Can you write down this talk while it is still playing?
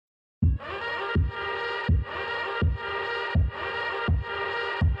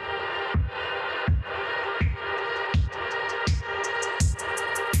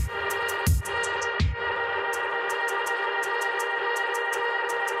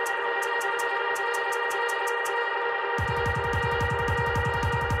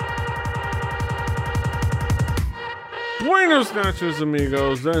Buenos noches,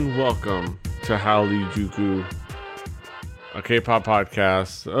 amigos, and welcome to Howley Juku, a K-pop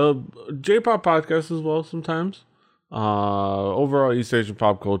podcast, a J-pop podcast as well sometimes. Overall East Asian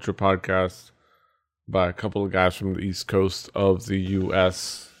pop culture podcast by a couple of guys from the East Coast of the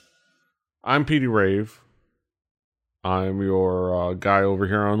U.S. I'm Petey Rave. I'm your guy over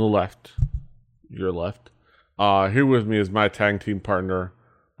here on the left. Your left. Here with me is my tag team partner.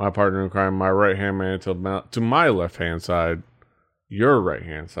 My partner in crime, my right-hand man to my left-hand side, your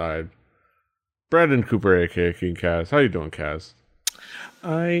right-hand side, Brandon Cooper, a.k.a. King Kaz. How you doing, Kaz?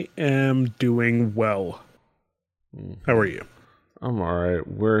 I am doing well. How are you? I'm all right.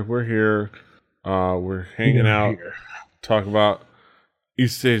 We're here. We're hanging out, talk about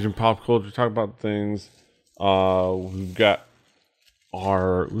East Asian pop culture, talk about things. We've got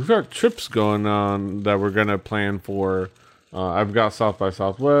trips going on that we're gonna plan for. I've got South by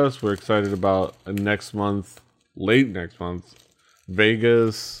Southwest. We're excited about next month, late next month,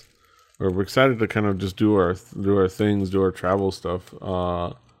 Vegas. We're excited to kind of just do our things, do our travel stuff.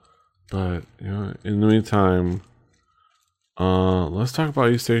 But in the meantime, let's talk about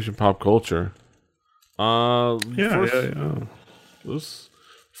East Asian pop culture. Of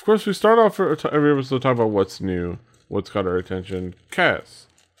course, we start off every episode talk about what's new, what's got our attention. Cass,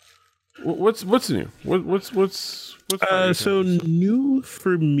 what's new? What's so new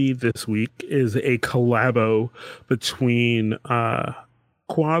for me this week is a collabo between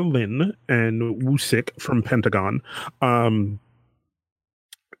Kwa Lin and Woosik from Pentagon.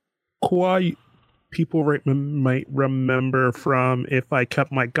 Kwa, people might remember from If I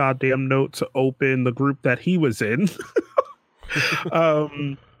Kept My Goddamn Notes Open, the group that he was in.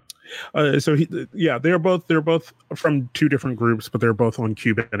 They're both from two different groups, but they're both on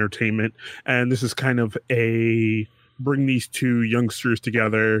Cube Entertainment, and this is kind of a bring these two youngsters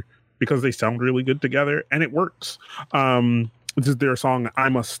together because they sound really good together, and it works. This is their song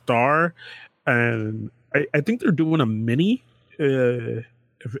 "I'm a Star," and I think they're doing a mini,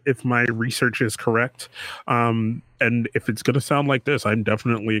 if my research is correct. And if it's gonna sound like this, I'm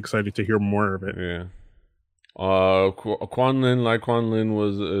definitely excited to hear more of it. Yeah. Quan Lin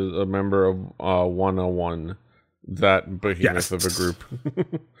was a member of 101, that behemoth of a group.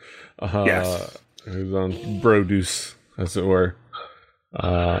 Yes. Who's on Produce, as it were.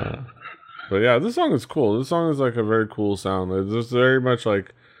 But yeah, this song is cool. This song is like a very cool sound. It's just very much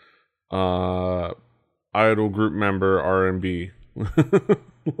like idol group member R&B.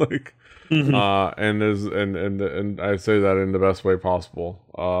 Like and I say that in the best way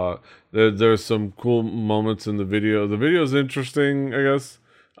possible. There's some cool moments in the video. The video is interesting, I guess.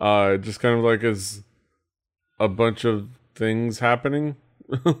 It just kind of like is a bunch of things happening.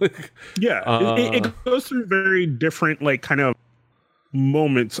 It goes through very different like kind of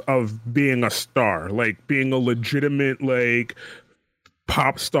moments of being a star, like being a legitimate like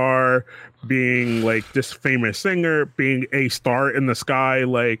pop star, being like this famous singer, being a star in the sky,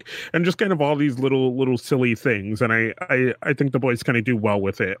 like, and just kind of all these little silly things. And I think the boys kind of do well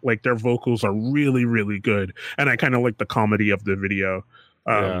with it. Like their vocals are really, really good. And I kind of like the comedy of the video.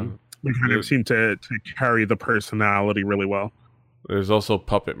 They kind of seem to carry the personality really well. There's also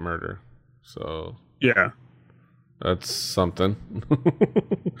puppet murder. So yeah. That's something.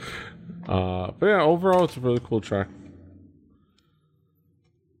 But yeah, overall it's a really cool track.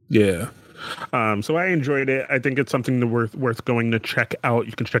 Yeah. So I enjoyed it. I think it's something that worth going to check out.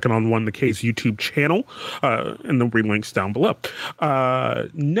 You can check it on One The K's YouTube channel, and there'll be links down below.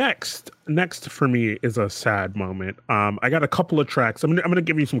 Next for me is a sad moment. I got a couple of tracks. I'm gonna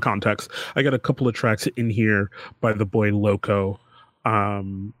give you some context. I got a couple of tracks in here by the boy Loco. I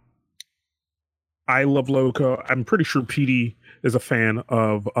love Loco. I'm pretty sure Petey is a fan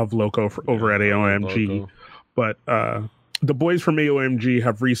of Loco over at AOMG, but the boys from AOMG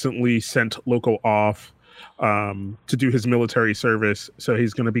have recently sent Loco off to do his military service. So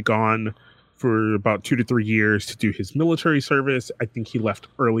he's going to be gone for about 2 to 3 years to do his military service. I think he left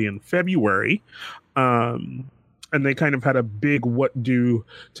early in February. And they kind of had a big what do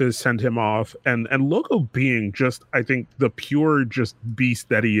to send him off. And Loco being just, I think, the pure just beast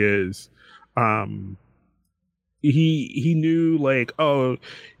that he is. He knew like, oh,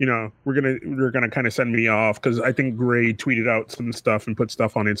 we're gonna kind of send me off, because I think Gray tweeted out some stuff and put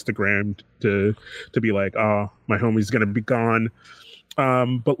stuff on Instagram to be like, oh, my homie's gonna be gone.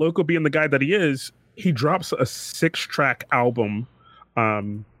 But Loco being the guy that he is, he drops a 6-track album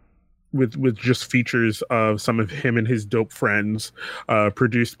with just features of some of him and his dope friends,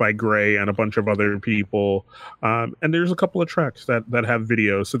 produced by Gray and a bunch of other people. And there's a couple of tracks that have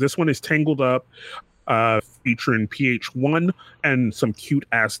videos. So this one is Tangled Up. featuring PH1 and some cute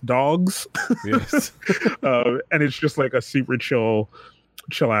ass dogs. Yes. And it's just like a super chill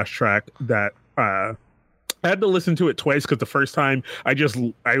ass track that I had to listen to it twice because the first time I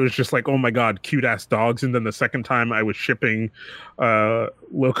was just like, oh my god, cute ass dogs, and then the second time I was shipping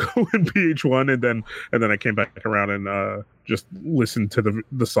Loco and PH1, and then I came back around and just listened to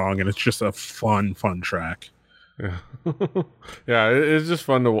the song, and it's just a fun track. Yeah, yeah, it's just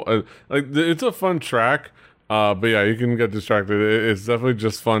fun to it's a fun track, but yeah, you can get distracted. It's definitely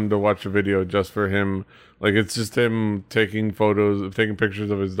just fun to watch a video just for him. Like it's just him taking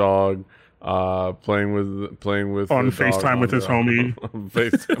pictures of his dog. Playing with on FaceTime with his homie.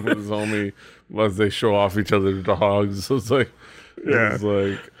 FaceTime with his homie as they show off each other's dogs. So it's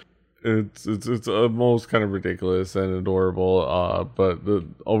like, it's almost kind of ridiculous and adorable. But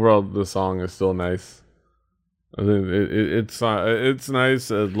overall the song is still nice. I think it's nice.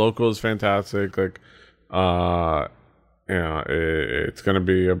 Loco is fantastic. Like, it's gonna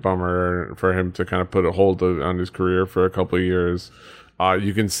be a bummer for him to kind of put a hold on his career for a couple of years.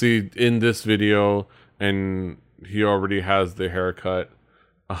 You can see in this video, and he already has the haircut,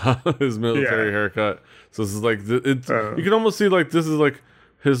 his military haircut. So this is like you can almost see like this is like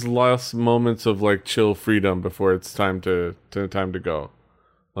his last moments of like chill freedom before it's time to go.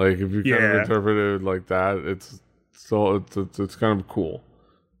 Like if you kind of interpret it like that, it's kind of cool.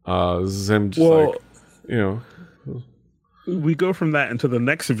 This is him just we go from that into the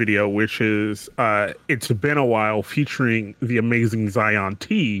next video, which is It's Been a While, featuring the amazing Zion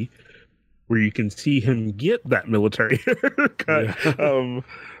T, where you can see him get that military haircut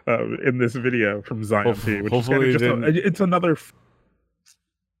in this video from Zion T. Which hopefully it's another...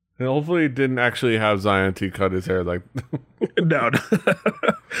 Hopefully it didn't actually have Zion T cut his hair like... No.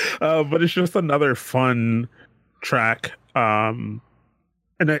 But it's just another fun track. And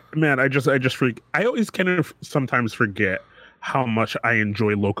I always kind of sometimes forget how much I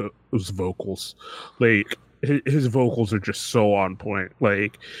enjoy Loco's vocals. Like his vocals are just so on point.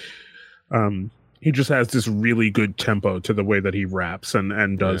 Like he just has this really good tempo to the way that he raps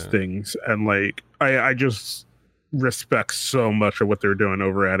and does things. And like I just respect so much of what they're doing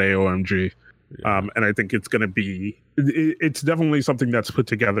over at AOMG. And I think it's going to be it's definitely something that's put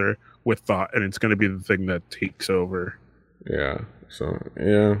together with thought, and it's going to be the thing that takes over. Yeah. So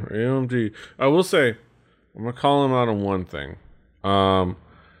AOMG. I will say, I'm gonna call him out on one thing.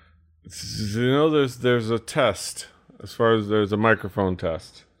 There's a test as far as there's a microphone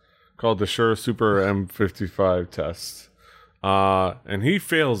test called the Shure Super M55 test, and he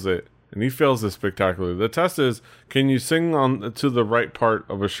fails it, and he fails it spectacularly. The test is, can you sing on to the right part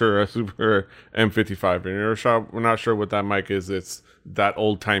of a Shure Super M55? And we're not sure what that mic is. It's that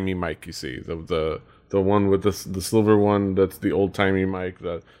old timey mic you see, the one with the silver one. That's the old timey mic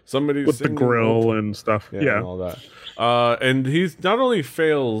that somebody's with the grill and stuff. Yeah, and all that. And he's not only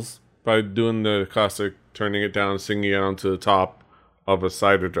fails by doing the classic turning it down, singing it onto the top of a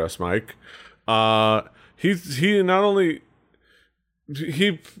side address mic. He not only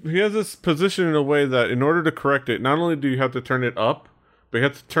he has this position in a way that in order to correct it, not only do you have to turn it up, but you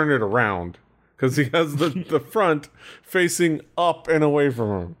have to turn it around because he has the front facing up and away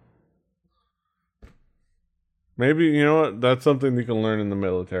from him. Maybe, you know what? That's something you can learn in the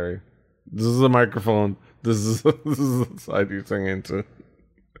military. This is a microphone. This is the side you sing into.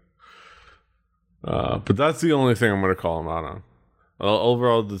 But that's the only thing I'm going to call him out on.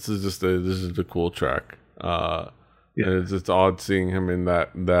 Overall, this is a cool track. And it's odd seeing him in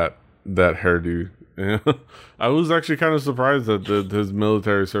that hairdo. I was actually kind of surprised that his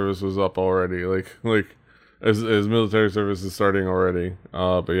military service was up already. Like his military service is starting already.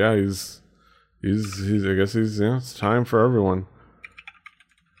 But yeah, he's I guess it's time for everyone.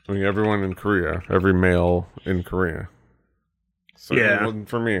 I mean, everyone in Korea, every male in Korea. So it wasn't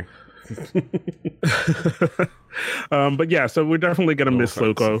for me. But yeah, so we're definitely gonna miss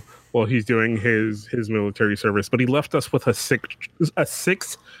Loco while he's doing his military service. But he left us with a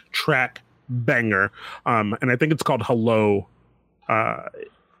six track banger, and I think it's called Hello.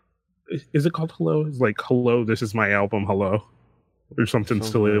 Is it called Hello? It's like Hello. This is my album. Hello. Or something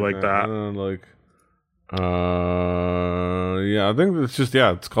silly like that. I think it's just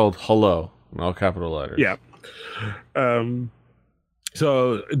it's called Hello in all capital letters. Yeah.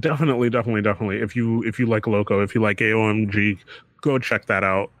 So definitely, if you like Loco, if you like AOMG, go check that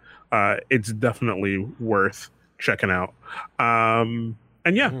out. It's definitely worth checking out. And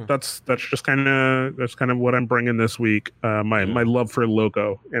that's just kind of what I'm bringing this week. My love for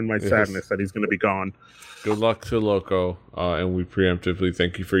Loco and my sadness that he's going to be gone. Good luck to Loco, and we preemptively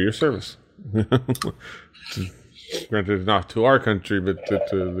thank you for your service. Granted, not to our country, but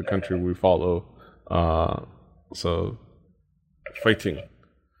to the country we follow. So fighting.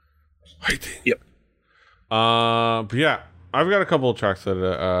 Yep. But yeah, I've got a couple of tracks that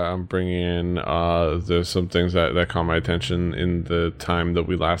I'm bringing in. There's some things that caught my attention in the time that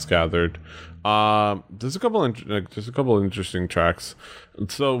we last gathered. There's a couple just a couple of interesting tracks.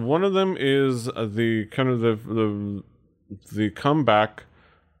 So one of them is the kind of the comeback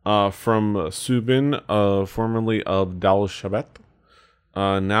from Subin, formerly of Dal Shabet,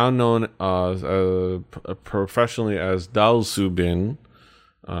 now known as professionally as Dal Subin,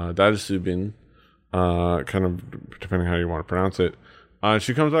 kind of depending how you want to pronounce it.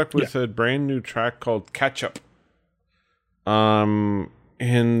 She comes back with a brand new track called Catch Up.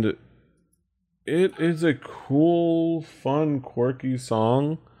 And it is a cool, fun, quirky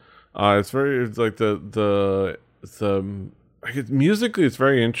song. It's like musically it's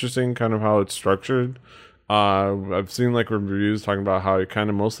very interesting, kind of how it's structured. I've seen like reviews talking about how it kind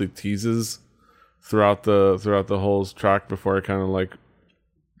of mostly teases throughout the whole track before it kind of like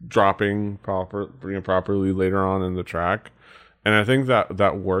dropping properly later on in the track, and I think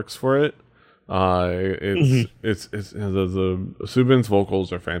that works for it. It's the Subin's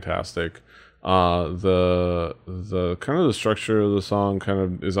vocals are fantastic. The kind of the structure of the song kind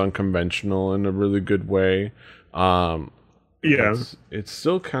of is unconventional in a really good way. It's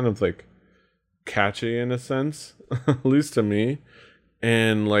still kind of like catchy in a sense, at least to me.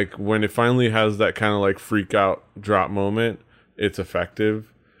 And like when it finally has that kind of like freak out drop moment, it's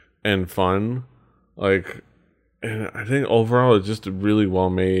effective and fun. Like, and I think overall it's just really well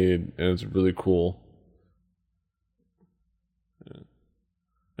made and it's really cool.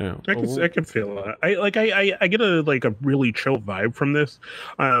 Yeah. I can feel that. I get a really chill vibe from this.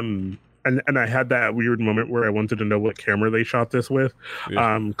 And I had that weird moment where I wanted to know what camera they shot this with,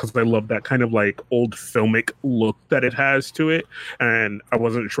 because I love that kind of like old filmic look that it has to it, and I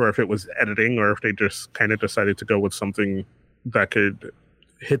wasn't sure if it was editing or if they just kind of decided to go with something that could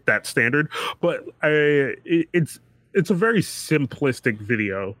hit that standard. But it's a very simplistic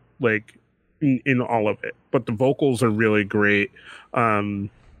video, like in all of it, but the vocals are really great. And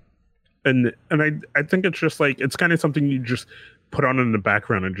I think it's just like it's kind of something you just put on in the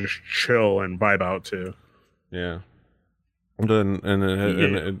background and just chill and vibe out to. Yeah. And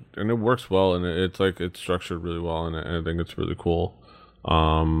it works well, and it's like it's structured really well, and I think it's really cool.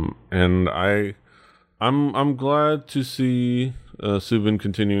 And I'm glad to see Subin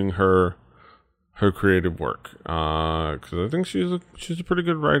continuing her creative work, because I think she's a pretty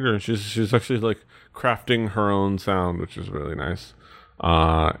good writer, and she's actually like crafting her own sound, which is really nice.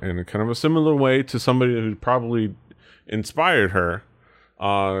 In kind of a similar way to somebody who probably inspired her.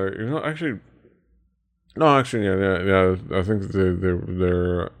 I think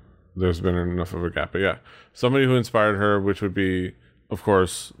there's been enough of a gap, but yeah, somebody who inspired her, which would be, of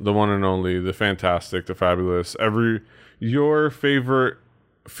course, the one and only, the fantastic, the fabulous, your favorite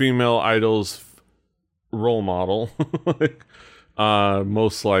female idol's role model,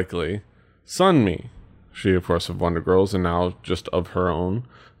 most likely, Sunmi. She, of course, of Wonder Girls, and now just of her own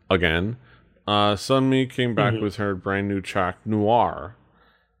again. Sunmi came back with her brand new track Noir,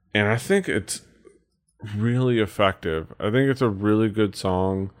 and I think it's really effective. I think it's a really good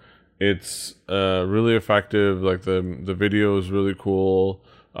song. It's really effective. Like the video is really cool.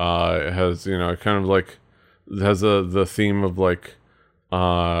 It has kind of like it has the theme of like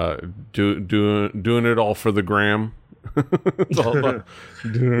doing it all for the gram. It's all about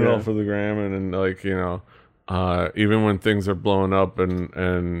doing it all for the gram, and then like even when things are blowing up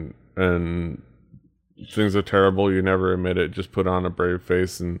and things are terrible, you never admit it. Just put on a brave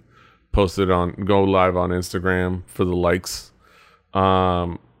face and go live on Instagram for the likes.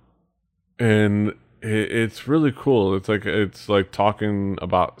 And it's really cool. It's like talking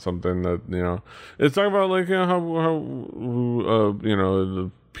about something that it's talking about like how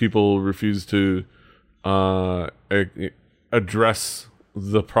the people refuse to address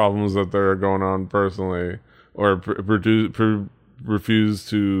the problems that they're going on personally, or refuse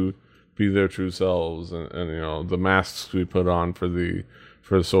to be their true selves, and the masks we put on for the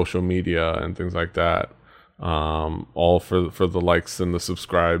social media and things like that, all for the likes and the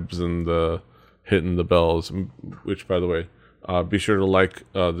subscribes and the hitting the bells. Which, by the way, be sure to like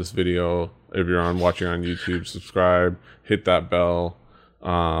this video if you're watching on YouTube. Subscribe, hit that bell,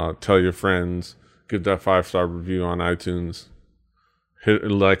 tell your friends, give that 5-star review on iTunes, hit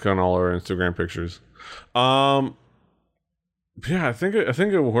like on all our Instagram pictures. Yeah, I think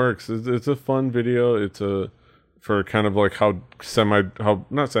it works. It's a fun video. It's for kind of like how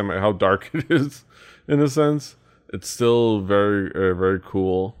dark it is in a sense. It's still very very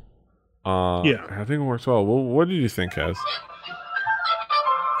cool. I think it works well. What did you think, Kaz?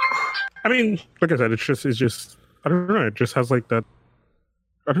 I mean, like I said, it's just I don't know. It just has like that.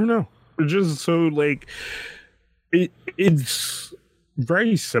 I don't know. It's just so like it's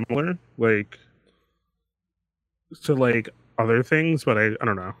very similar like to like other things, but I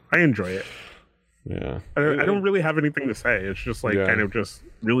don't know. I enjoy it. Yeah. I don't really have anything to say. It's just like Yeah. kind of just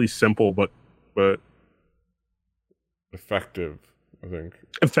really simple, but Effective, I think.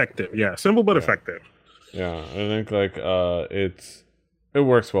 effective. Yeah, simple but Yeah. effective. Yeah, I think like it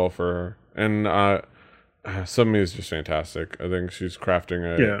works well for her, and Sumi is just fantastic. I think she's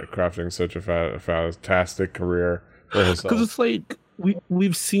crafting such a fantastic career for herself. Because it's like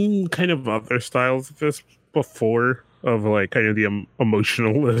we've seen kind of other styles of this before, of like kind of the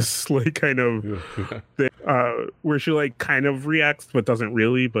emotionalist, like kind of where she like kind of reacts but doesn't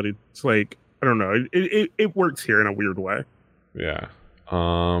really. But it's like I don't know. It works here in a weird way. Yeah.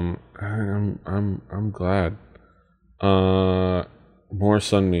 I'm glad. More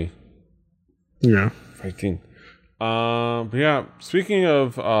Sunmi Yeah. fighting. But yeah, speaking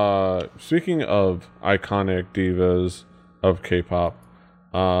of iconic divas of K-pop,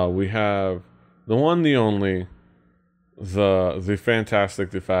 we have the one, the only, the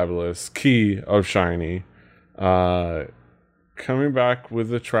fantastic, the fabulous Key of SHINee, coming back with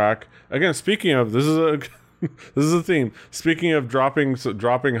the track again. Speaking of, this is a this is a theme. Speaking of dropping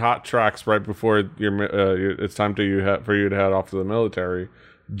hot tracks right before it's time for you to head off to the military,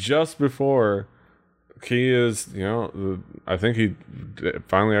 just before Key is, I think he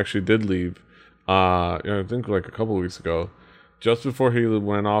finally actually did leave. I think like a couple of weeks ago, just before he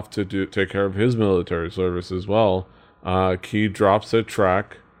went off to take care of his military service as well. Key drops a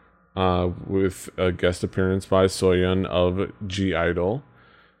track with a guest appearance by Soyeon of (G)I-DLE.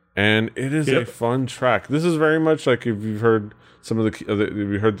 And it is a fun track. This is very much like if you've heard some of if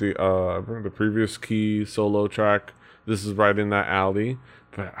you heard the previous Key solo track. This is right in that alley.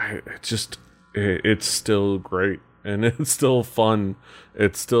 But it's still great, and it's still fun.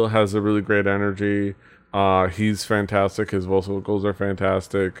 It still has a really great energy. He's fantastic. His vocals are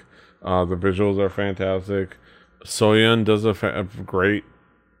fantastic. The visuals are fantastic. Soyeon does a great.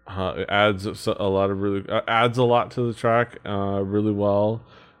 Adds a lot to the track really well.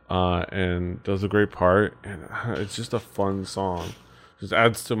 And does a great part, and it's just a fun song. Just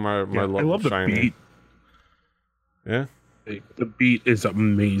adds to my love. I love the SHINee. Beat. Yeah, the beat is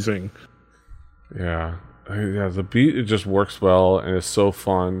amazing. Yeah, the beat, it just works well, and it's so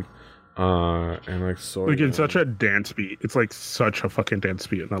fun. And like so, like it's such a dance beat. It's like such a fucking dance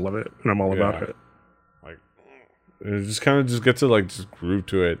beat, and I love it, and I'm all about it. Like it just kind of just gets to like just groove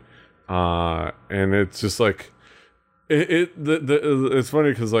to it, and it's just like. It's funny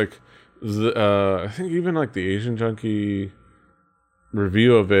because like I think even like the Asian Junkie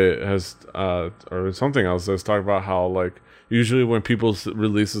review of it has or something else has talked about how like usually when people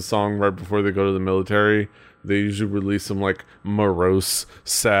release a song right before they go to the military, they usually release some like morose,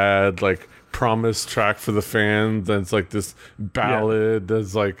 sad, like promise track for the fans. That's like this ballad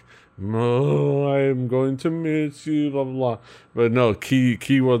that's like, "Oh, I'm going to miss you," blah blah blah. But no,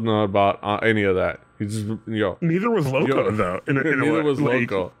 Key was not about any of that. He just Neither was Loco though. Neither was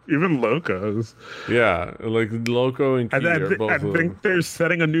Loco. Even Loco's. Yeah, like Loco and Key are both. I think they're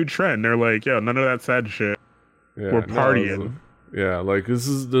setting a new trend. They're like, yo, none of that sad shit. Yeah, we're partying. Like this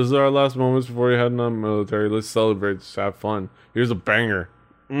is our last moments before you head in the military. Let's celebrate. Just have fun. Here's a banger.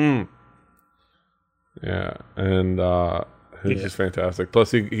 Yeah, and it's just fantastic.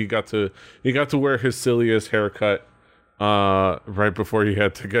 Plus, he got to wear his silliest haircut right before he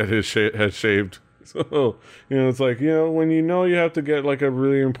had to get his head shaved. So it's like when you have to get like a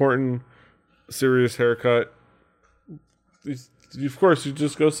really important, serious haircut. Of course, you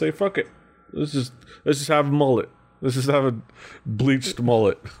just go say fuck it. Let's just have a mullet. Let's just have a bleached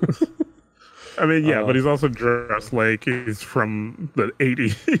mullet. I mean, yeah, but he's also dressed like he's from the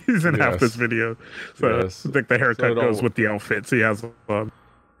 80s in half this video. So I think the haircut goes with the outfits he has on.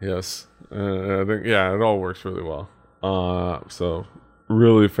 Yes. I think, it all works really well. So,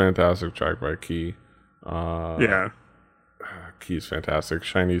 really fantastic track by Key. Key's fantastic.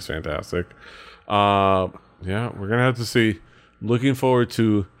 SHINee's fantastic. We're going to have to see. Looking forward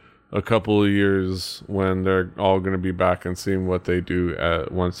to a couple of years when they're all going to be back and seeing what they do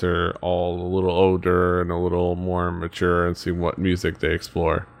once they're all a little older and a little more mature, and see what music they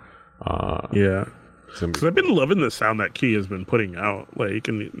explore. Because I've been loving the sound that Key has been putting out, like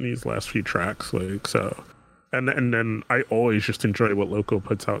in these last few tracks, like so. And then I always just enjoy what Loco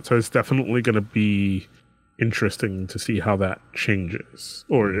puts out, so it's definitely going to be interesting to see how that changes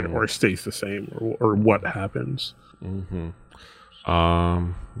or stays the same or what happens.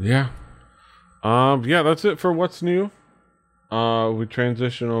 That's it for what's new. We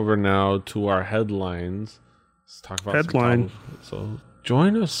transition over now to our headlines. Let's talk about Headline. So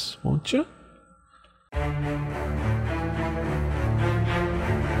join us, won't you?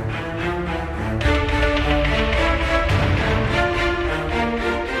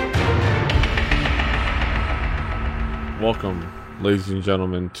 Welcome, ladies and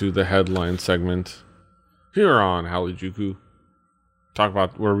gentlemen, to the headline segment here on Halijuku.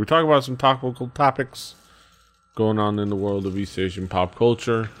 Where we talk about some topical topics going on in the world of East Asian pop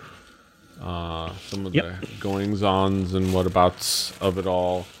culture. Some of the goings-ons and whatabouts of it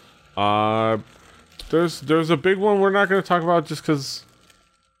all. There's a big one we're not going to talk about just because,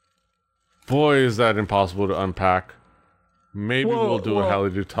 boy, is that impossible to unpack. Maybe we'll do a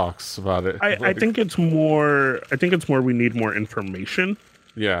Halijuku talks about it. I think it's more. I think it's more. We need more information.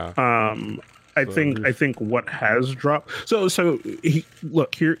 Yeah. I think what has dropped.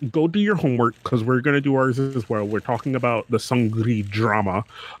 Look here. Go do your homework because we're gonna do ours as well. We're talking about the Sangri drama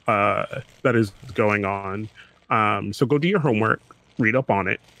that is going on. So go do your homework. Read up on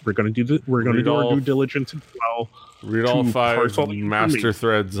it. We're gonna do our due diligence as well. Read all 5 master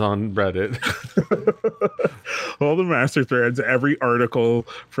threads on Reddit. All the master threads, every article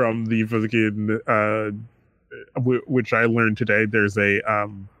from the fucking which I learned today. There's a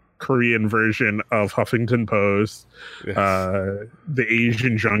Korean version of Huffington Post, yes. The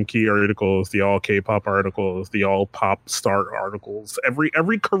Asian Junkie articles, the all K-pop articles, the all pop star articles.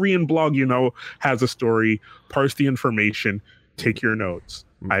 Every Korean blog has a story. Parse the information. Take your notes.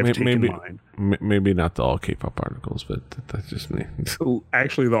 I've taken mine. Maybe not the all K-pop articles, but that's just me. So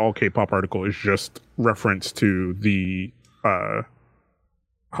actually, the all K-pop article is just reference to the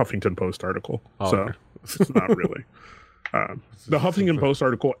Huffington Post article. Oh, so okay. It's not really. The Huffington Post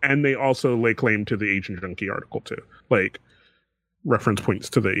article, and they also lay claim to the Asian Junkie article too. Like reference points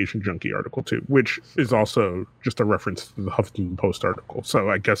to the Asian Junkie article too, which is also just a reference to the Huffington Post article. So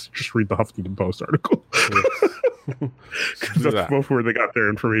I guess just read the Huffington Post article. Because that's both where they got their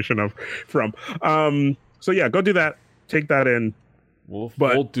information from. So yeah, go do that. Take that in. We'll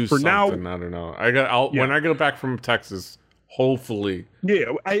do for something. Now, I don't know. When I get back from Texas, hopefully.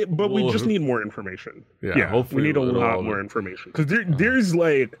 Yeah, we just need more information. Yeah, hopefully we need a lot more information because there's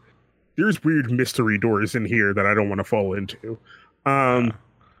weird mystery doors in here that I don't want to fall into.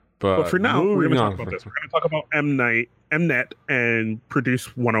 But for now, we're going to talk about this. We're going to talk about Mnet, and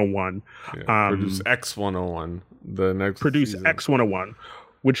Produce 101. Yeah, Produce X101. The next Produce season. X101,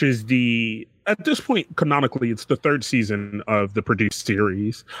 which is at this point, canonically, it's the 3rd season of the Produce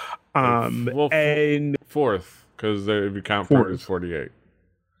series. And fourth, because if you count Produce 48.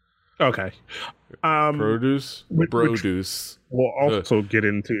 Okay. Produce. We'll also get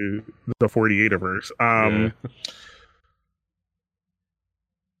into the 48verse.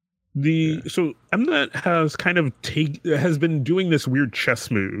 So Mnet has kind of has been doing this weird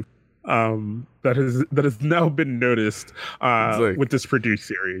chess move that has now been noticed with this Produce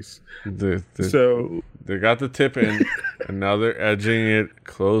series. So they got the tip in, and now they're edging it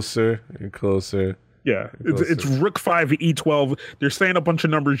closer and closer. Yeah, it's Rook 5 E12. They're saying a bunch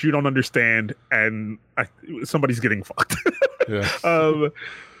of numbers you don't understand, and somebody's getting fucked. Yeah.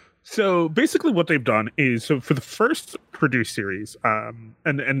 So basically what they've done is, for the first Produce series,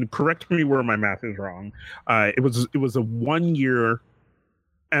 and correct me where my math is wrong, it was a 1-year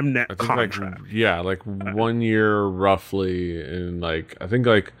Mnet contract. 1 year roughly, and I think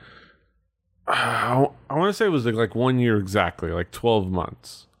I want to say it was like 1 year exactly, like 12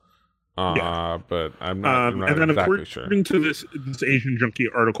 months. But I'm not and then exactly sure. According to this Asian Junkie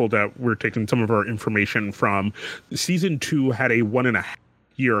article that we're taking some of our information from, season 2 had a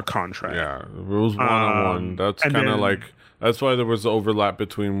 1.5-year contract. Yeah, it was 101. That's kind of that's why there was overlap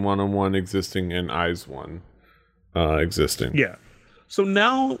between 101 existing and Eyes 1 existing. Yeah. So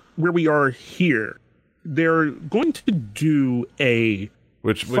now where we are here, they're going to do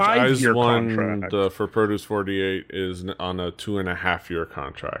which Eyes 1 for Produce 48 is on a 2.5-year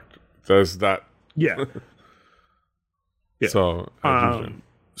contract. Does that? Yeah. Yeah.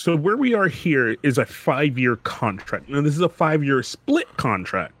 So where we are here is a 5-year contract. Now, this is a 5-year split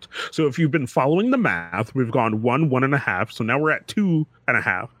contract. So if you've been following the math, we've gone 1.5. So now we're at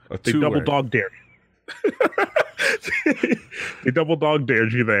 2.5. They double dog dared you. They double dog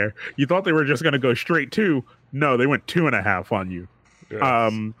dared you there. You thought they were just going to go straight to. No, they went 2.5 on you.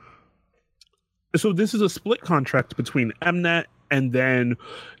 Yes. So this is a split contract between Mnet and then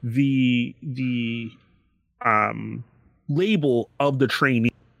the label of the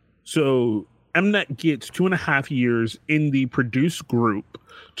trainee. So Mnet gets 2.5 years in the Produce group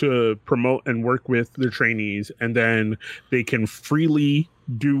to promote and work with the trainees, and then they can freely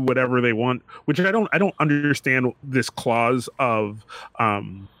do whatever they want, which I don't understand this clause of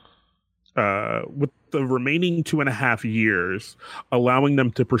with the remaining 2.5 years, allowing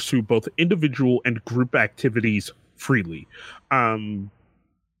them to pursue both individual and group activities freely. And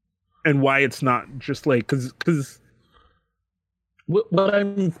why it's not just like, because what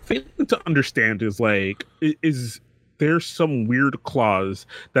I'm failing to understand is like, is there's some weird clause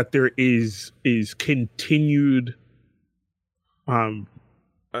that there is continued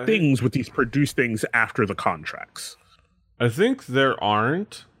things with these produced things after the contracts. I think there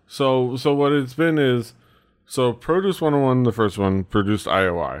aren't. So what it's been is, so Produce 101, the first one, produced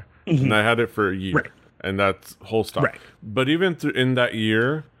IOI, and I had it for a year, Right. and that's whole stop. Right. But even in that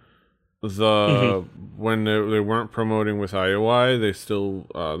year, when they weren't promoting with IOI, they still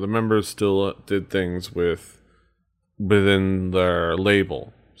the members still did things within their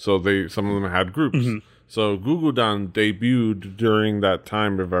label. So some of them had groups. So Gugudan debuted during that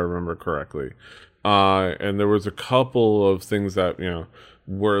time, if I remember correctly, and there was a couple of things that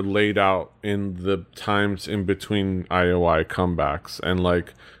were laid out in the times in between IOI comebacks, and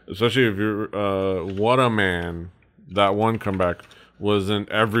like especially if you're What a Man, that one comeback wasn't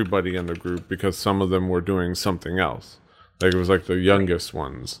everybody in the group because some of them were doing something else. Like it was like the youngest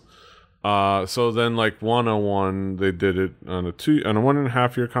ones. So then like 101, they did it on a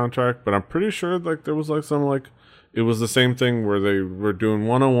 1.5 year contract, but I'm pretty sure like there was like some like it was the same thing where they were doing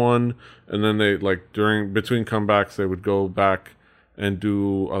 101, and then they like between comebacks they would go back and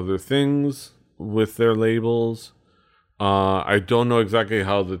do other things with their labels. I don't know exactly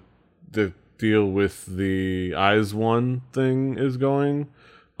how the deal with the Eyes One thing is going.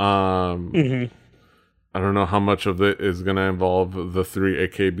 I don't know how much of it is going to involve the 3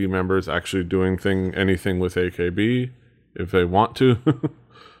 AKB members actually doing anything with AKB if they want to.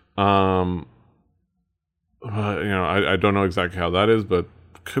 I don't know exactly how that is, but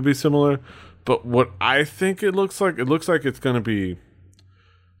could be similar. But what I think it looks like it's going to be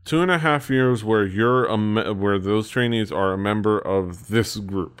 2.5 years where where those trainees are a member of this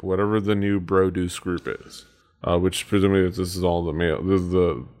group, whatever the new Produce group is, which presumably this is all the male. This is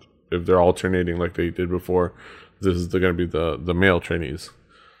if they're alternating like they did before, this is going to be the male trainees.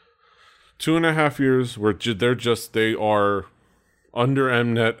 2.5 years where they are under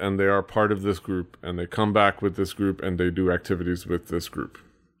Mnet and they are part of this group, and they come back with this group and they do activities with this group.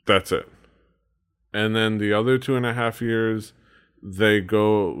 That's it. And then the other 2.5 years, they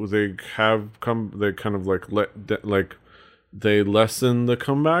lessen the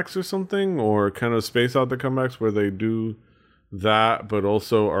comebacks or something, or kind of space out the comebacks where they do that, but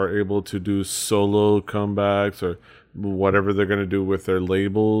also are able to do solo comebacks or whatever they're going to do with their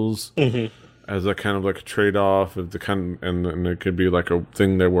labels as a kind of like a trade-off of and it could be like a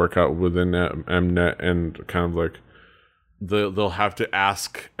thing they work out within Mnet, and kind of like they'll have to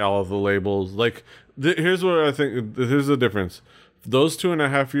ask all of the labels. Like here's what I think. Here's the difference. Those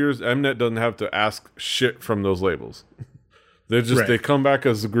 2.5 years, Mnet doesn't have to ask shit from those labels. They come back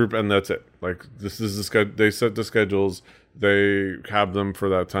as a group and that's it. Like this is they set the schedules. They have them for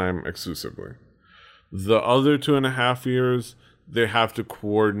that time exclusively. The other 2.5 years, they have to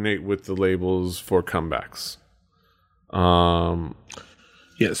coordinate with the labels for comebacks. So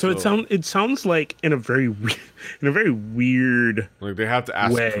it sounds like in a very weird, like they have to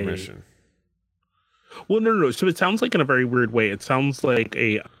ask permission. Well, no. So it sounds like in a very weird way. It sounds like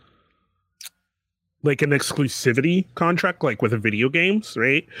an exclusivity contract, like with the video games,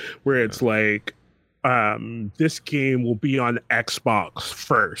 right? Where it's like, this game will be on Xbox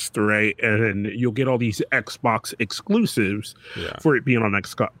first, right? And you'll get all these Xbox exclusives for it being on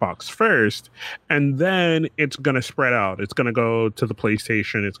Xbox first. And then it's going to spread out. It's going to go to the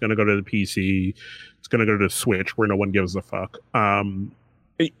PlayStation. It's going to go to the PC. It's going to go to the Switch where no one gives a fuck.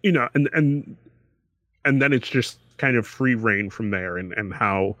 And then it's just kind of free reign from there, and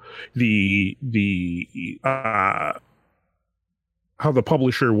how the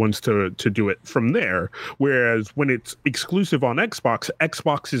publisher wants to do it from there. Whereas when it's exclusive on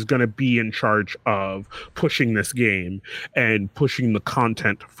Xbox is going to be in charge of pushing this game and pushing the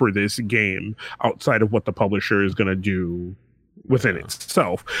content for this game outside of what the publisher is going to do within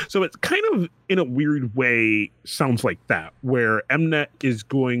itself. So it's kind of, in a weird way, sounds like that, where Mnet is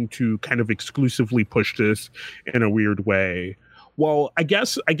going to kind of exclusively push this in a weird way. Well, I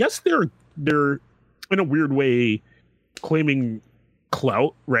guess they're in a weird way claiming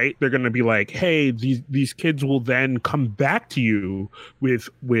clout, right? They're going to be like, hey, these kids will then come back to you with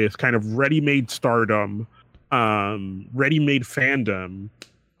kind of ready-made stardom, ready-made fandom,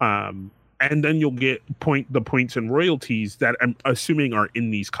 and then you'll get the points and royalties that I'm assuming are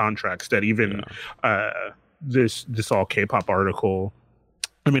in these contracts that even this all K-pop article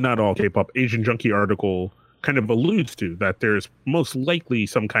I mean, not all K-pop. Asian Junkie article kind of alludes to that there's most likely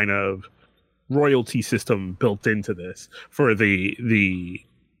some kind of royalty system built into this for the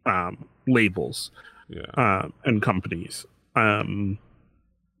labels and companies.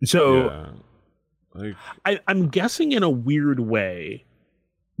 So Yeah. Like, I'm guessing in a weird way,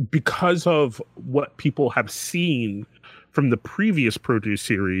 because of what people have seen from the previous Produce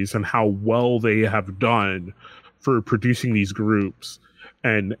series and how well they have done for producing these groups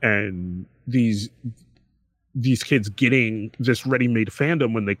and these kids getting this ready-made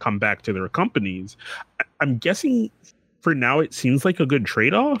fandom when they come back to their companies. I'm guessing for now it seems like a good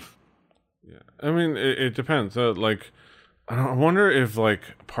trade-off. yeah. I mean, it depends. Like, I wonder if like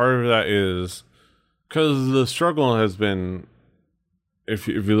part of that is because the struggle has been, if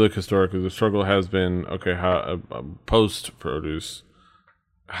you look historically, the struggle has been okay. How post Produce,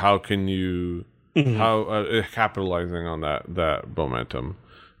 how can you how capitalizing on that momentum?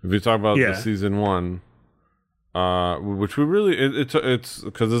 If you talk about the season 1, which we really it's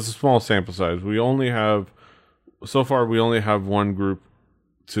because it's a small sample size. We only have so far we only have one group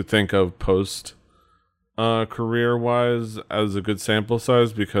to think of post career wise as a good sample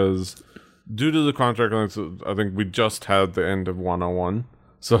size, because due to the contract lengths, I think we just had the end of 101,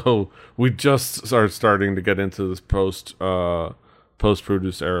 so we just are starting to get into this post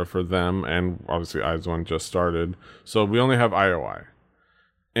Produce era for them, and obviously IZ*ONE just started, so we only have IOI.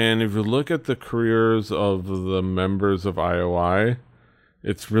 And if you look at the careers of the members of IOI,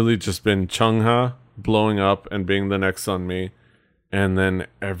 it's really just been Chungha blowing up and being the next Sunmi, and then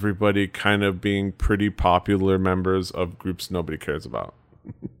everybody kind of being pretty popular members of groups nobody cares about.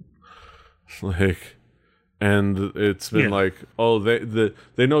 Like, and it's been like, oh, they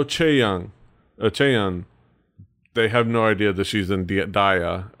know Chaeyoung, they have no idea that she's in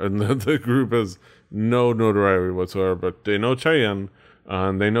Daya, and the group has no notoriety whatsoever, but they know Chaeyoung.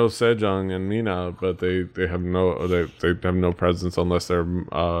 And they know Sejong and Mina, but they have no presence unless they're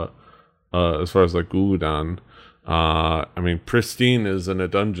as far as like Gugudan. I mean, Pristine is in a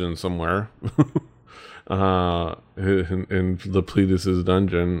dungeon somewhere, in the Pleiades'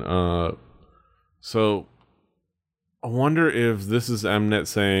 dungeon. So I wonder if this is Mnet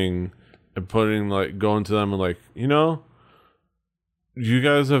saying and putting like going to them and like, you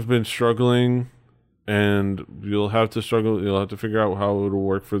guys have been struggling. And you'll have to struggle. You'll have to figure out how it'll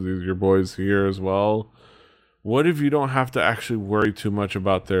work for your boys here as well. What if you don't have to actually worry too much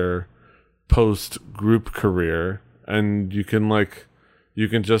about their post group career, and you can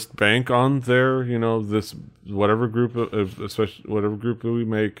just bank on their, this whatever group, especially whatever group that we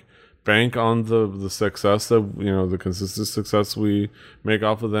make, bank on the success that the consistent success we make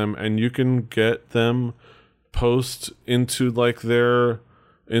off of them, and you can get them post into like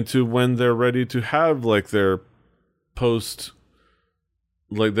into when they're ready to have like their post,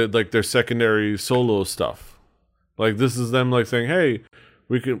 like their secondary solo stuff. Like this is them like saying, hey,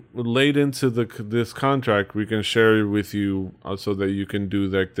 we can late into this contract, we can share it with you so that you can do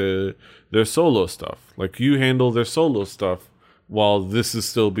like their solo stuff. Like you handle their solo stuff while this is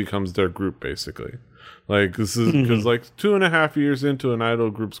still becomes their group basically. Like this is because like 2.5 years into an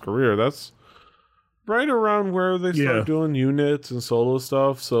idol group's career, that's right around where they start doing units and solo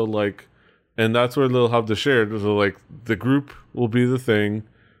stuff. So like, and that's where they'll have to share. So like the group will be the thing,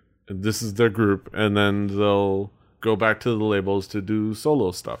 and this is their group, and then they'll go back to the labels to do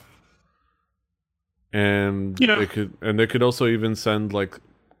solo stuff. And they could also even send like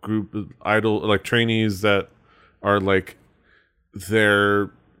group idol like trainees that are like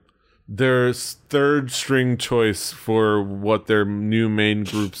their third string choice for what their new main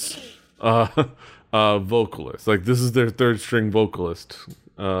group's vocalist. Like this is their third string vocalist,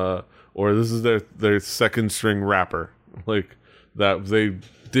 or this is their second string rapper. Like that they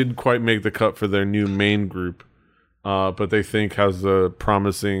didn't quite make the cut for their new main group, but they think has a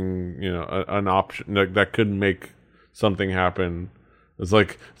promising, an option that could make something happen. It's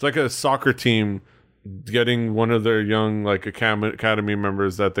like a soccer team getting one of their young like academy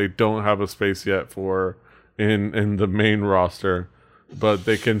members that they don't have a space yet for in the main roster, but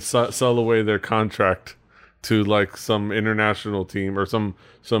they can sell away their contract to like some international team or some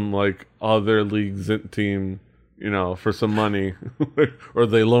like other leagues team, for some money, or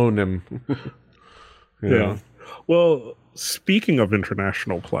they loan him. Yeah. Well, speaking of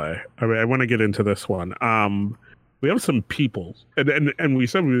international play, I want to get into this one. We have some people, and we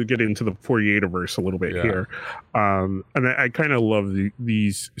said we would get into the 48verse a little bit here. And I kind of love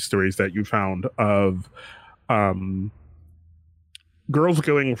these stories that you found of girls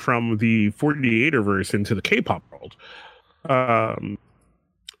going from the 48verse into the K-pop world.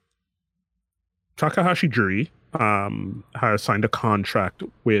 Takahashi Juri has signed a contract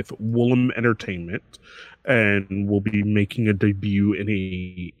with Woollim Entertainment and will be making a debut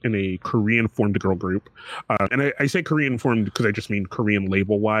in a Korean formed girl group. And I say Korean formed because I just mean Korean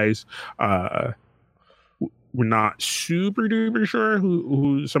label wise. We're not super duper sure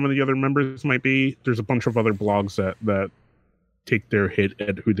who some of the other members might be. There's a bunch of other blogs that take their hit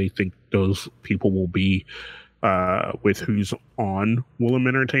at who they think those people will be, with who's on Woollim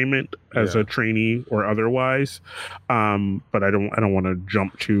Entertainment as a trainee or otherwise. But I don't want to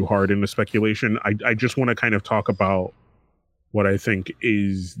jump too hard into speculation. I just want to kind of talk about what I think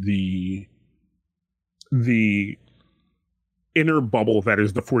is the inner bubble that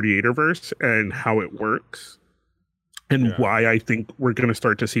is the 48erverse and how it works, and why I think we're going to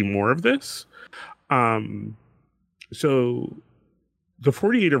start to see more of this. So the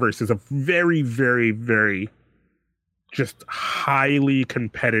 48erverse is a very, very, very just highly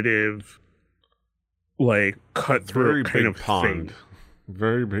competitive, like cutthroat kind of pond. thing.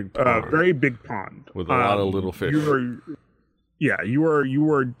 Very big pond. Very big pond. With a lot of little fish.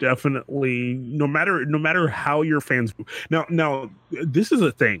 You are definitely, no matter how your fans now this is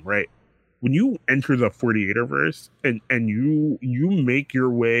a thing, right? When you enter the 48erverse and you make your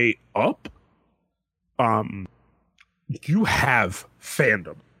way up, you have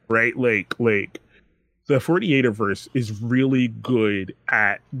fandom, right? Like the 48erverse is really good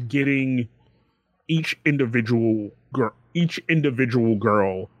at getting each individual girl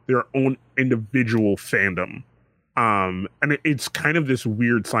their own individual fandom. And it's kind of this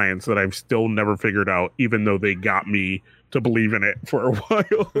weird science that I've still never figured out, even though they got me to believe in it for a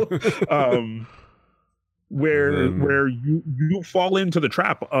while. Where you fall into the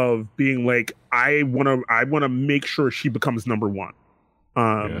trap of being like, I wanna make sure she becomes number one.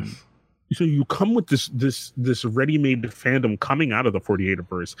 So you come with this ready-made fandom coming out of the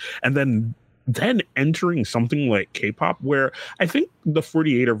 48erverse, and then entering something like K-pop, where I think the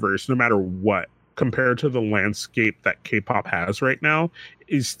 48erverse, no matter what, compared to the landscape that K-pop has right now,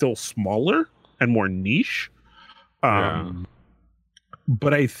 is still smaller and more niche.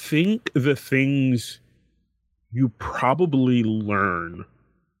 But I think the things you probably learn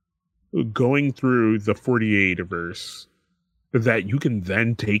going through the 48erverse that you can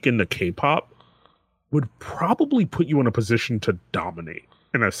then take into K-pop would probably put you in a position to dominate,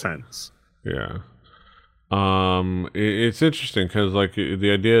 in a sense. Yeah. It's interesting because, like,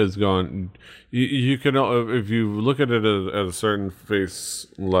 the idea is going. You can, if you look at it at a certain face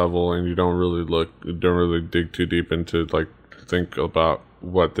level, and you don't really dig too deep into, like, think about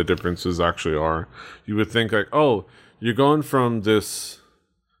what the differences actually are. You would think like, oh, you're going from a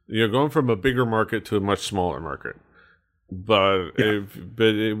bigger market to a much smaller market. But if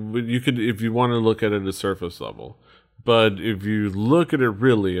you want to look at it at a surface level, but if you look at it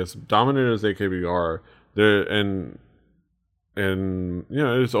really, as dominant as AKB are, and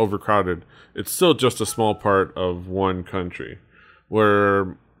it's overcrowded, it's still just a small part of one country,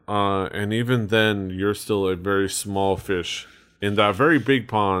 where and even then you're still a very small fish in that very big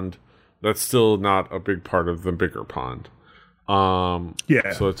pond. That's still not a big part of the bigger pond. So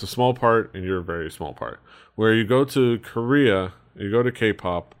it's a small part, and you're a very small part. Where you go to Korea, you go to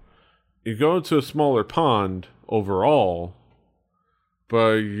K-pop, you go to a smaller pond overall,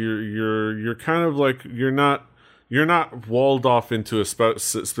 but you're kind of like you're not walled off into a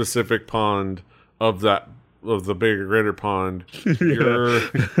specific pond of the bigger greater pond.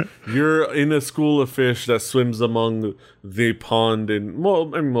 You're in a school of fish that swims among the pond, and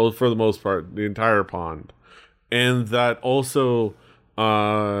for the most part the entire pond, and that also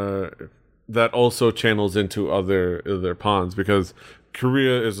channels into other ponds, because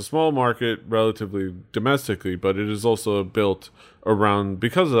Korea is a small market relatively domestically, but it is also built around,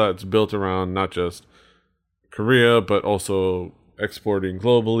 because of that, it's built around not just Korea, but also exporting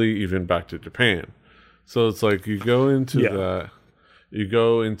globally, even back to Japan. So it's like you go into that,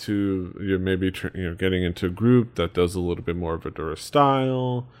 you're maybe getting into a group that does a little bit more of a Dura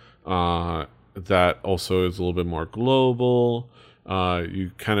style, that also is a little bit more global.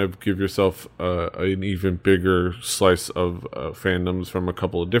 You kind of give yourself an even bigger slice of fandoms from a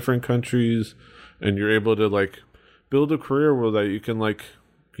couple of different countries, and you're able to like build a career where that you can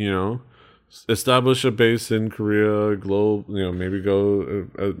establish a base in Korea, maybe go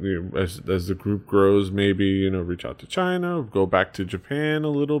as the group grows, maybe reach out to China, go back to Japan a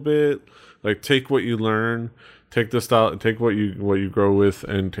little bit, like take what you learn, take the style, take what you grow with,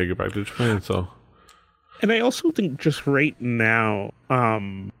 and take it back to Japan. So. And I also think just right now,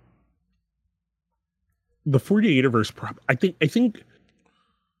 the 48erverse, I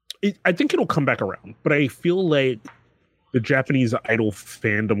think it'll come back around, but I feel like the Japanese idol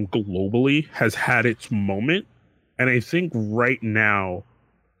fandom globally has had its moment, and I think right now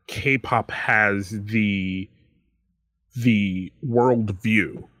K-pop has the world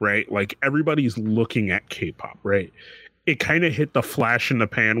view, right? Like everybody's looking at K-pop, right? It kind of hit the flash in the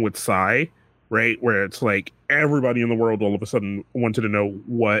pan with Psy, right? Where it's like everybody in the world all of a sudden wanted to know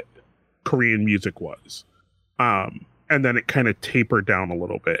what Korean music was. And then it kind of tapered down a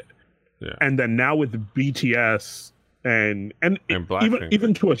little bit. Yeah. And then now with And BTS and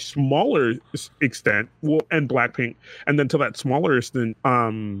Blackpink. to a smaller extent, well, and Blackpink, and then to that smaller extent,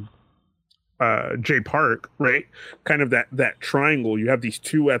 J Park, right? Kind of that triangle. You have these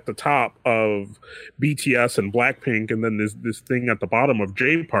two at the top of BTS and Blackpink, and then there's this thing at the bottom of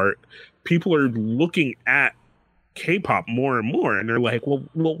J Park. People are looking at K-pop more and more, and they're like, well,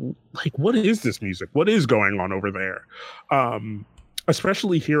 like, what is this music? What is going on over there?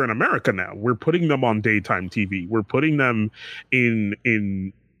 Especially here in America now, we're putting them on daytime TV. We're putting them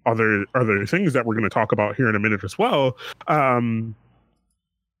in other things that we're going to talk about here in a minute as well. And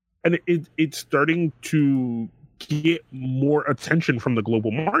it's starting to get more attention from the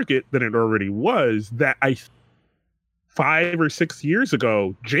global market than it already was. That 5 or 6 years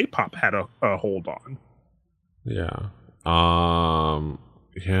ago, J-pop had a hold on. Yeah.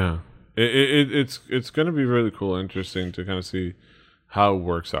 Yeah. It's going to be really cool, interesting to kind of see how it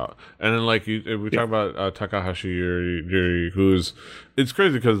works out. And then like we talk about Takahashi Yuri, who's, it's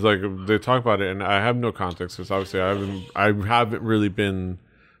crazy because like they talk about it and I have no context because obviously I haven't really been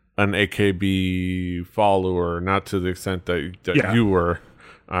an AKB follower, not to the extent that you were.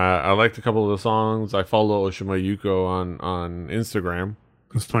 I liked a couple of the songs. I follow Oshima Yuko on Instagram.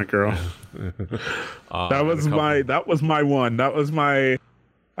 That's my girl. That was my one. That was my.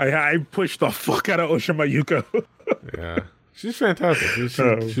 I pushed the fuck out of Oshima Yuko. Yeah, she's fantastic. She's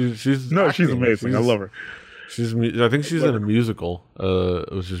amazing. I love her. I think she's in a musical,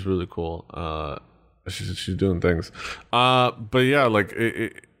 which is really cool. She's doing things. But yeah, like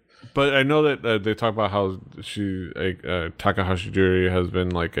but I know that they talk about how Takahashi Yuri has been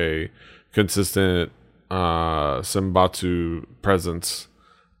like a consistent Senbatsu presence.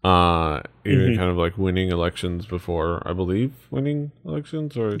 Even kind of like winning elections before, I believe, and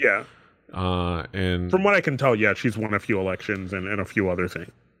from what I can tell, she's won a few elections and a few other things.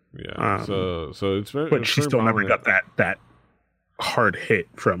 Yeah, so it's very, but she still never got that hard hit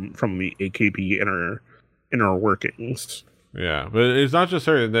from the AKB inner workings. Yeah, but it's not just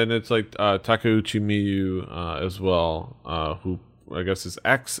her. Then it's like Takeuchi Miyu as well, who I guess is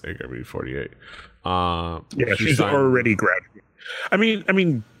ex AKB48. She's already graduated. I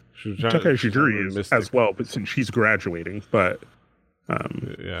mean, Takahashi Yuri is as well, but since she's graduating, but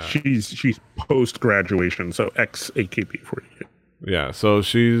she's post graduation, so ex AKB48. Yeah, so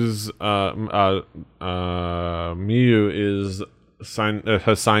she's Miyu is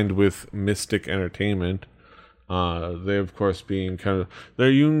has signed with Mystic Entertainment. They of course being kind of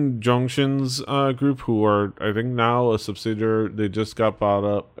they're Yoon Jongshin's group, who are I think now a subsidiary. They just got bought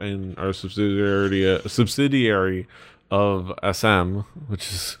up and are subsidiary of SM,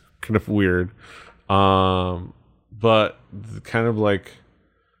 which is kind of weird. But kind of like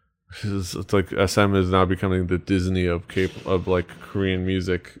it's like SM is now becoming the Disney of like Korean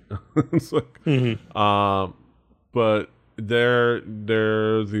music. It's like, but they're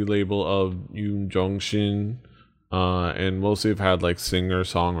the label of Yoon Jongshin, and mostly have had like singer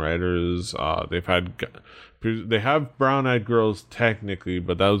songwriters. They have Brown Eyed Girls technically,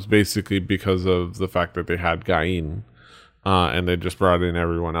 but that was basically because of the fact that they had Gain. And they just brought in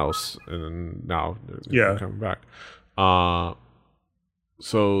everyone else, and now they're coming back.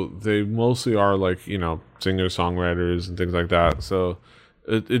 So they mostly are like singer songwriters and things like that. So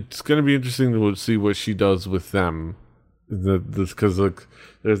it's going to be interesting to see what she does with them. Because like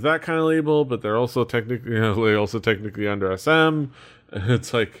there's that kind of label, but they're also technically under SM.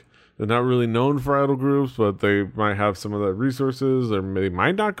 It's like they're not really known for idol groups, but they might have some of the resources, or they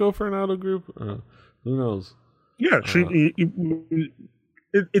might not go for an idol group. Who knows? Yeah,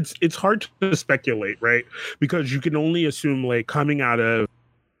 it's hard to speculate, right? Because you can only assume, like, coming out of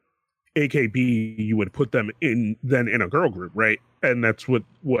AKB, you would put them in a girl group, right? And that's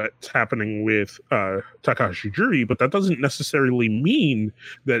what's happening with Takahashi Yuri, but that doesn't necessarily mean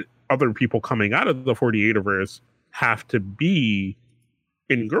that other people coming out of the 48verse have to be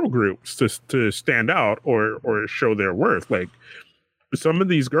in girl groups to stand out or show their worth. Like, some of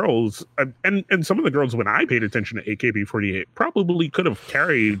these girls, and some of the girls when I paid attention to AKB48 probably could have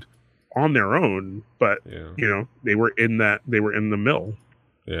carried on their own, but they were in the mill.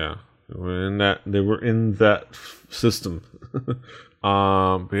 Yeah, they were in that system.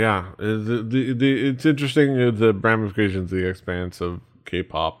 But yeah, it's interesting the ramifications, the expanse of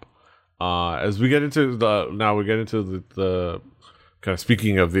K-pop. As we get into the kind of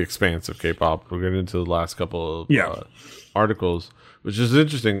speaking of the expanse of K-pop, we're getting into the last couple of articles, which is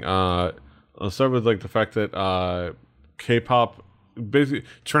interesting. I'll start with like the fact that K-pop, basically,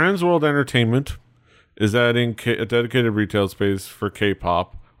 Trans World Entertainment is adding a dedicated retail space for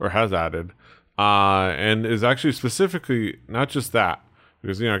K-pop, or has added, and is actually specifically not just that,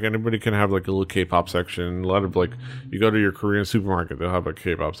 because like anybody can have like a little K-pop section. A lot of like, you go to your Korean supermarket, they'll have a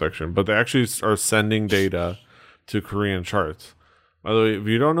K-pop section, but they actually are sending data to Korean charts. By the way, if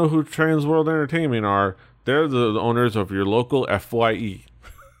you don't know who Trans World Entertainment are, they're the owners of your local FYE.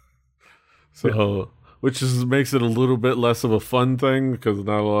 So, which makes it a little bit less of a fun thing, because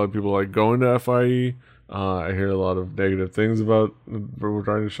not a lot of people like going to FYE. I hear a lot of negative things about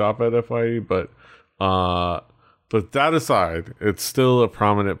trying to shop at FYE, but that aside, it's still a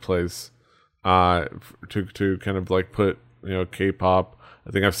prominent place to kind of like put K-pop.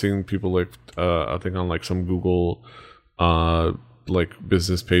 I think I've seen people like I think on like some Google like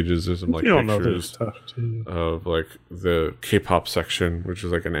business pages, there's some like pictures of like the K-pop section, which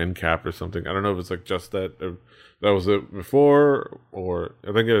is like an end cap or something. I don't know if it's like just that was it before, or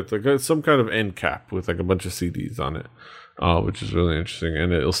I think it's like some kind of end cap with like a bunch of CDs on it, which is really interesting.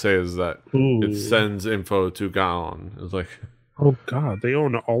 And it'll say is that it sends info to Gaon. It's like, oh god, they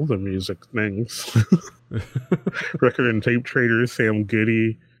own all the music things. Record and tape traders, Sam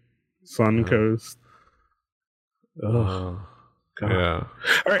Goody, Suncoast. Yeah.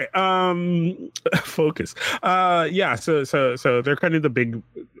 All right. Focus. Yeah. So they're kind of the big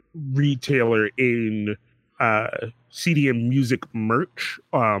retailer in CD and music merch.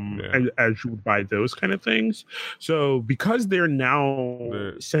 As you would buy those kind of things. So because they're now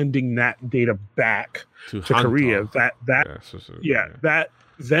sending that data back to Korea, that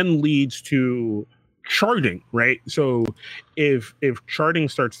then leads to charting, right? So if charting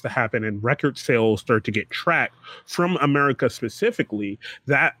starts to happen and record sales start to get tracked from America specifically,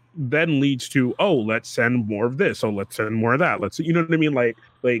 that then leads to, oh, let's send more of this, oh, let's send more of that, let's, you know what I mean, like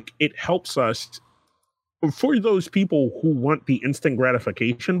it helps us for those people who want the instant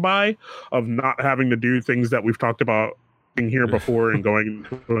gratification buy of not having to do things that we've talked about in here before and going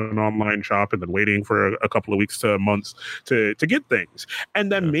to an online shop and then waiting for a couple of weeks to months to get things.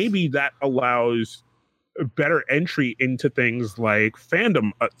 And then maybe that allows better entry into things like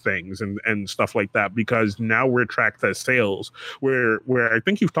fandom things and stuff like that, because now we're tracked as sales, where I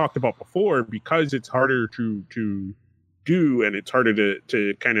think you've talked about before, because it's harder to do and it's harder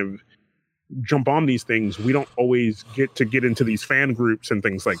to kind of jump on these things, we don't always get into these fan groups and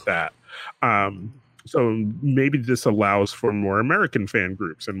things like that. So maybe this allows for more American fan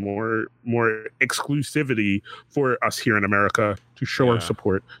groups and more exclusivity for us here in America to show our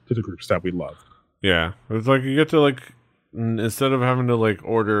support to the groups that we love. Yeah, it's like you get to like, instead of having to like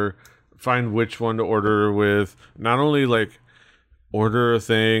find which one to order with, not only like order a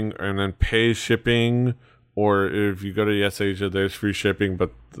thing and then pay shipping, or if you go to Yes Asia, there's free shipping,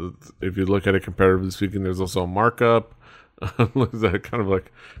 but if you look at it comparatively speaking, there's also a markup. That kind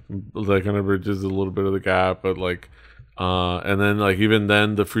of bridges a little bit of the gap, but like, and then like even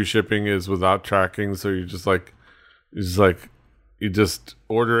then the free shipping is without tracking, so you just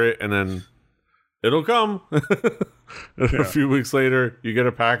order it and then it'll come. A few weeks later, you get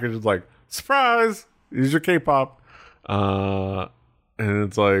a package. It's like, surprise! Use your K-pop, and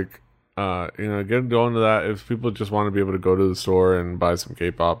it's like, get going to that. If people just want to be able to go to the store and buy some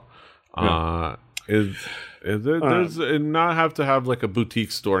K-pop, there's not have to have like a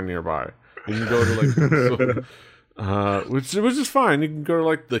boutique store nearby. You can go to like, which is fine. You can go to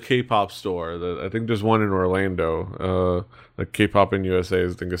like the K-pop store. I think there's one in Orlando. Like K-pop in USA, I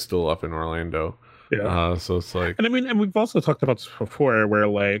think is still up in Orlando. Yeah. So it's like, and I mean, and we've also talked about this before, where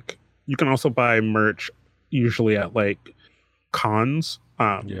like you can also buy merch usually at like cons.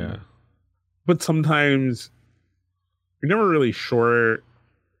 But sometimes you're never really sure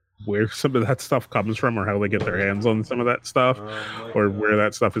where some of that stuff comes from, or how they get their hands on some of that stuff, or where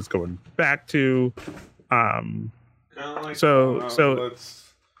that stuff is going back to. Let's talk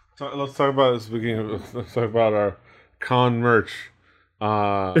about this beginning. Let's talk about our con merch.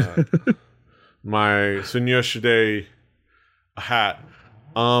 My Sunyoshide hat.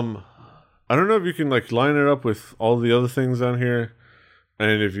 I don't know if you can like line it up with all the other things on here,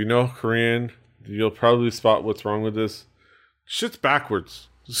 and if you know Korean, you'll probably spot what's wrong with this. Shit's backwards.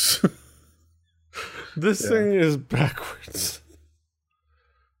 This thing is backwards.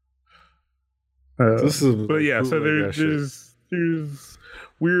 This is, but yeah, so there's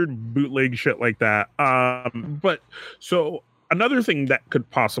weird bootleg shit like that. But so another thing that could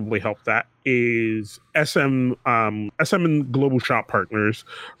possibly help that is SM and Global Shop Partners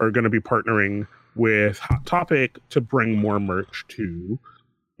are going to be partnering with Hot Topic to bring more merch to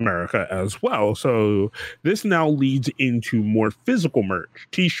America as well. So this now leads into more physical merch,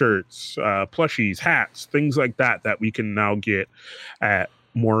 t-shirts, plushies, hats, things like that we can now get at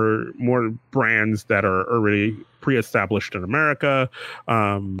more brands that are already pre-established in America.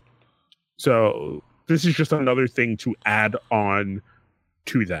 So this is just another thing to add on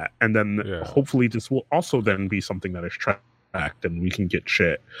to that. And then hopefully this will also then be something that is tracked and we can get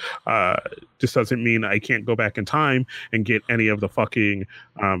shit. This doesn't mean I can't go back in time and get any of the fucking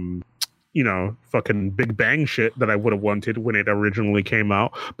fucking Big Bang shit that I would have wanted when it originally came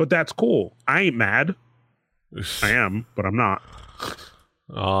out. But that's cool. I ain't mad. I am, but I'm not.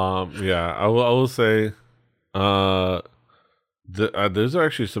 I will say there's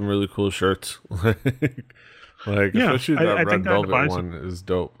actually some really cool shirts. Especially that Red Velvet one is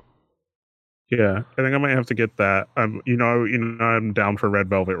dope. Yeah, I think I might have to get that. I'm down for Red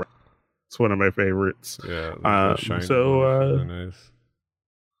Velvet. It's one of my favorites. Yeah. Really nice.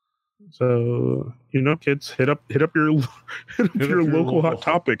 So kids, hit up your local Hot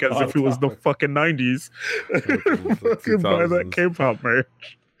Topic as if it was the fucking 90s. Fucking buy that K-pop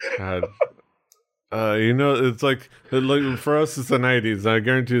merch. God. It's like for us it's the 90s. I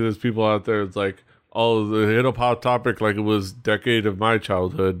guarantee there's people out there. It's like, oh, hit up Hot Topic like it was decade of my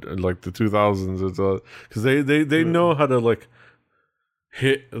childhood and like the 2000s. It's because they know how to like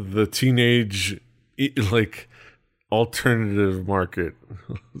hit the teenage like alternative market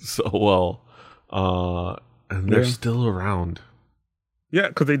so well, and they're still around. Yeah,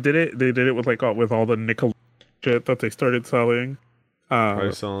 because they did it with with all the Nickel shit that they started selling,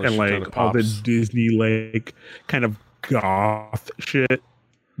 and like all the Disney like kind of goth shit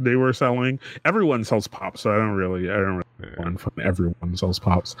they were selling. Everyone sells pop, so I don't really want from everyone sells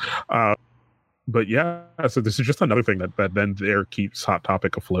pops. But yeah, so this is just another thing that then there keeps Hot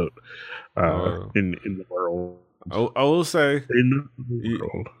Topic afloat in the world. I will say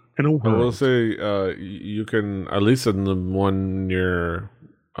I will say you can, at least in the one near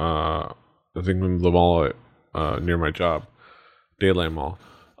I think the mall near my job, Daylight Mall,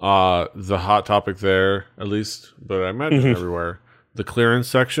 the Hot Topic there at least, but I imagine everywhere, the clearance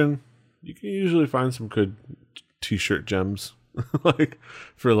section, you can usually find some good t-shirt gems like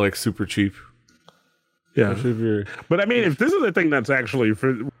for like super cheap. Yeah, but I mean, if this is a thing that's actually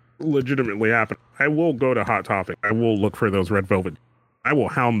legitimately happening, I will go to Hot Topic. I will look for those Red Velvet. I will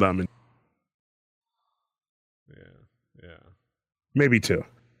hound them. Yeah. Maybe two.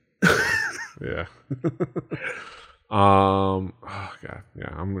 Yeah. Oh god.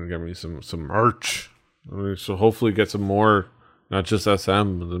 Yeah, I'm gonna get me some merch. So hopefully get some more, not just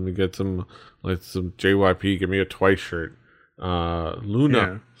SM. But let me get some some JYP. Give me a Twice shirt.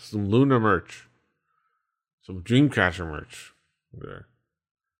 Luna. Some Luna merch. Some Dreamcatcher merch. There.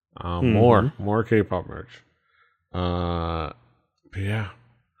 More K-pop merch. But yeah.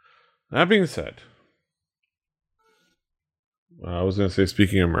 That being said, I was gonna say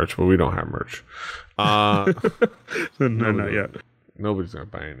speaking of merch, but we don't have merch. No, not yet. Nobody's gonna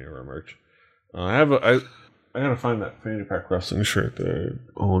buy any of our merch. I gotta find that Fanny Pack Wrestling shirt that I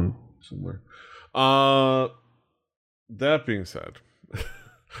own somewhere. That being said,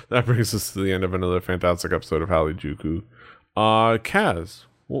 that brings us to the end of another fantastic episode of Halijuku. Kaz,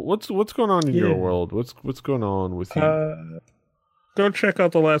 what's going on in your world? What's going on with you? Go check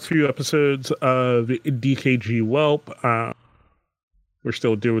out the last few episodes of DKG Whelp. We're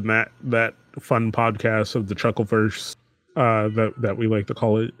still doing that fun podcast of the Chuckleverse that we like to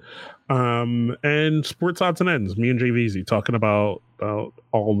call it. And Sports Odds and Ends, me and JVZ talking about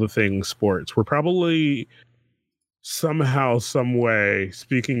all the things sports. We're probably somehow, some way,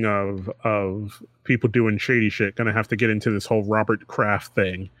 speaking of people doing shady shit, gonna have to get into this whole Robert Kraft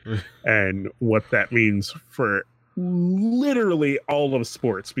thing and what that means for literally all of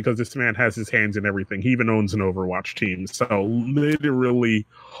sports, because this man has his hands in everything. He even owns an Overwatch team, so literally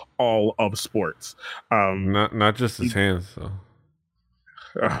all of sports. Not just his hands, though.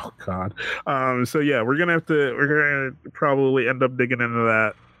 Oh god. So yeah, we're gonna probably end up digging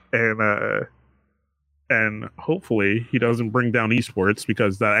into that, and hopefully he doesn't bring down esports,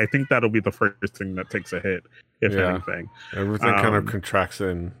 because I think that'll be the first thing that takes a hit, if anything. Everything kind of contracts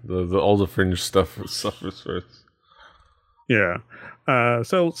in all the fringe stuff suffers first. Yeah.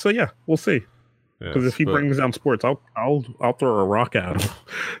 So yeah, we'll see. Because if he brings down sports, I'll throw a rock at him.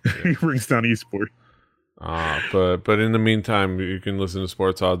 If he brings down esports. But in the meantime, you can listen to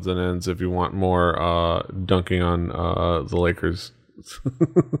Sports Odds and Ends if you want more dunking on the Lakers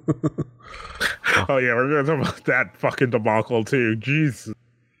Oh yeah, we're gonna talk about that fucking debacle too. Jesus,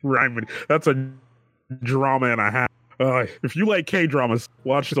 Ryman, that's a drama and a half. If you like K-dramas,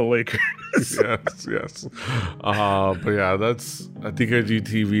 watch the Lakers. yes. But yeah, that's at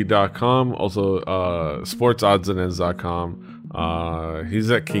TKGTV.com. Also, sportsoddsands.com. He's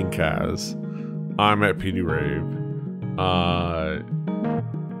at King Kaz. I'm at PD Rave.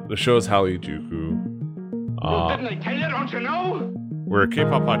 The show is Hallyu Juku. Didn't they tell you? Don't you know? We're at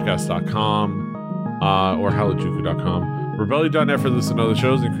kpoppodcast.com or hallyjuku.com. Rebellion.net for listen to other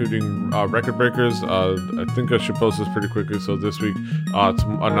shows, including Record Breakers. I think I should post this pretty quickly. So this week, it's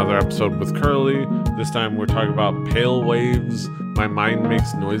another episode with Curly. This time we're talking about Pale Waves, My Mind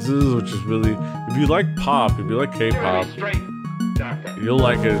Makes Noises, which is really, if you like pop, if you like K-pop, you'll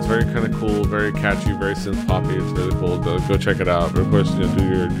like it. It's very kind of cool, very catchy, very synth poppy. It's really cool. Go check it out. But of course, do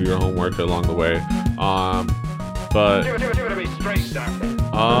your homework along the way. But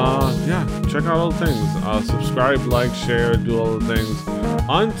yeah, check out all the things. Subscribe, like, share, do all the things.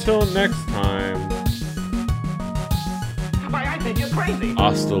 Until next time. Why, I think you're crazy.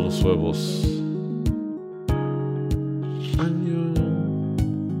 Hasta los huevos.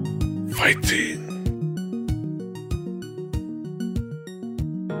 Fighting.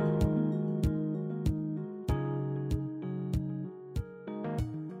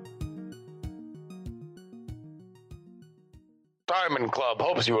 Diamond Club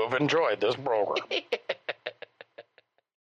hopes you have enjoyed this program.